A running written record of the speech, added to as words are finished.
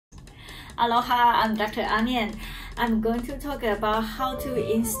Aloha, I'm Dr. Anian. I'm going to talk about how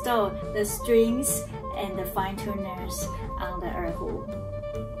to install the strings and the fine tuners on the erhu.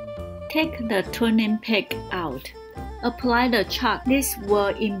 Take the tuning peg out. Apply the chalk. This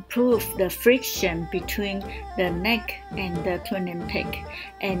will improve the friction between the neck and the tuning peg,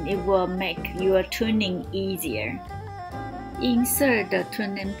 and it will make your tuning easier. Insert the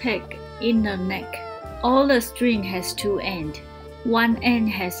tuning peg in the neck. All the string has two ends. One end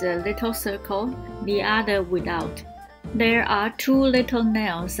has a little circle, the other without. There are two little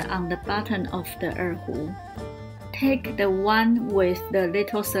nails on the bottom of the erhu. Take the one with the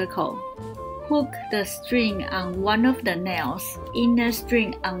little circle. Hook the string on one of the nails, inner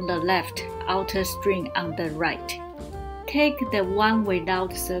string on the left, outer string on the right. Take the one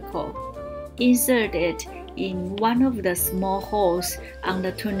without circle. Insert it in one of the small holes on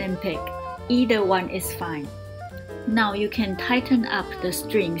the tuning peg. Either one is fine. Now you can tighten up the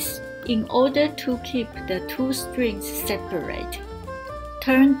strings in order to keep the two strings separate.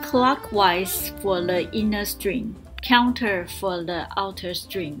 Turn clockwise for the inner string, counter for the outer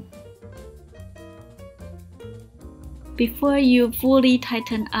string. Before you fully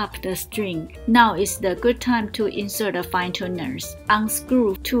tighten up the string, now is the good time to insert the fine tuners.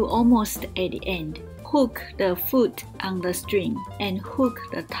 Unscrew to almost at the end. Hook the foot on the string and hook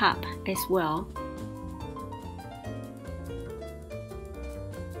the top as well.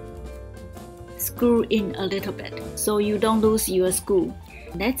 Screw in a little bit so you don't lose your screw.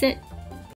 That's it.